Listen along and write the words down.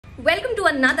Welcome to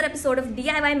another episode of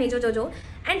DIYmay-jo-jo-jo,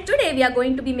 and today we are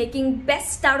going to be making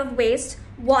best out of waste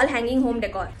wall hanging home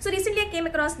decor. So recently I came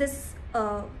across this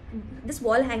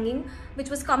wall hanging which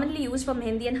was commonly used for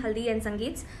mehendi and haldi and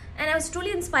sangeets, and I was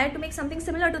truly inspired to make something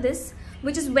similar to this,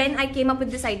 which is when I came up with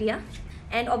this idea.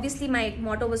 And obviously my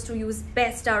motto was to use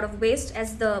best out of waste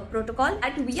as the protocol,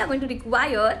 and we are going to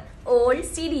require old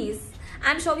CDs.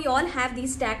 I'm sure we all have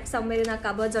these stacked somewhere in our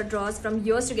cupboards or drawers from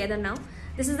years together now.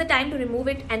 This is the time to remove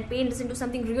it and paint this into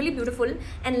something really beautiful,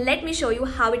 and let me show you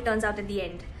how it turns out at the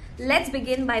end. Let's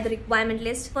begin by the requirement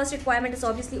list. First requirement is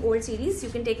obviously old CDs. You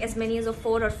can take as many as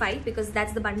 4 or 5 because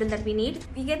that's the bundle that we need.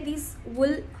 We get these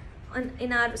wool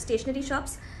in our stationery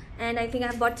shops, and I think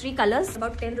I've bought 3 colors,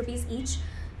 about 10 rupees each,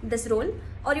 this roll,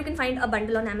 or you can find a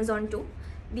bundle on Amazon too.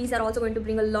 These are also going to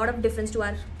bring a lot of difference to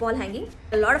our wall hanging.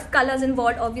 A lot of colors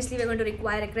involved. Obviously, we're going to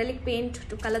require acrylic paint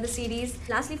to color the CDs.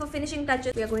 Lastly, for finishing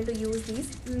touches, we are going to use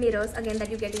these mirrors again that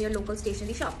you get in your local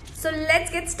stationery shop. So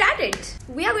let's get started.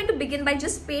 We are going to begin by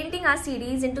just painting our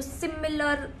CDs into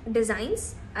similar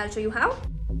designs. I'll show you how.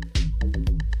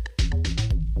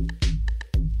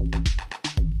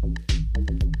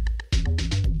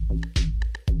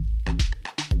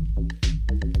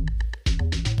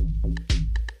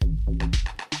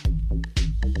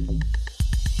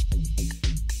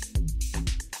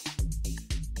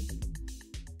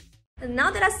 Now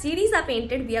that our CDs are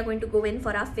painted, we are going to go in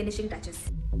for our finishing touches.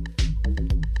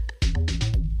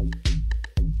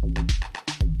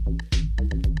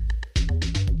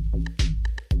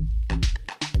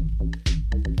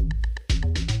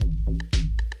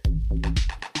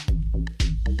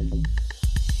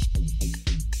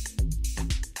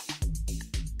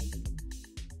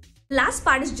 Last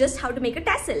part is just how to make a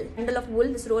tassel. Bundle of wool,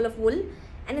 this roll of wool,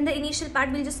 and in the initial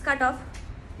part we'll just cut off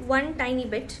one tiny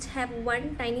bit, have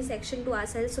one tiny section to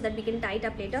ourselves so that we can tie it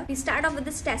up later. We start off with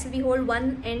this tassel. We hold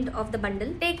one end of the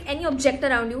bundle. Take any object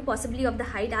around you, possibly of the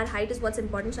height. Our height is what's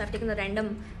important, so I've taken a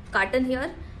random carton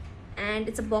here, and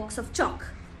it's a box of chalk.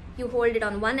 You hold it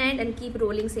on one end and keep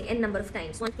rolling, say n number of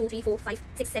times. 1, 2, 3, 4, 5,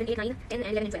 6, 7, 8, 9, 10,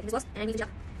 11, 12. This was, and we jump.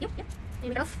 Yep.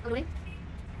 Aim it off.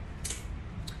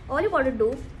 All you got to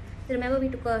do, remember we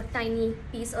took a tiny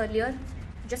piece earlier.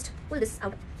 Just pull this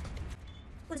out.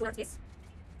 Pull this out of space.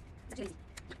 So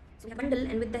we have a bundle,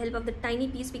 and with the help of the tiny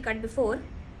piece we cut before,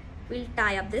 we'll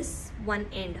tie up this one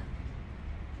end.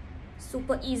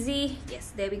 Super easy.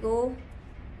 Yes, there we go.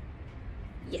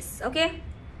 Yes, okay.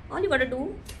 All you gotta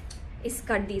do is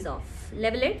cut these off.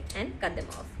 Level it and cut them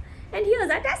off. And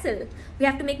here's our tassel. We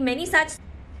have to make many such.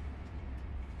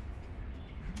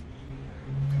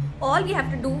 All we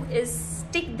have to do is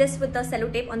stick this with the cello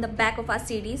tape on the back of our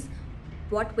CDs.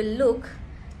 What will look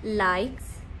like,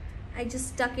 I just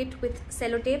stuck it with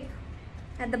cello tape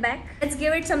at the back. Let's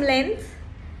give it some length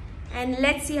and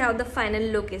let's see how the final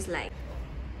look is like.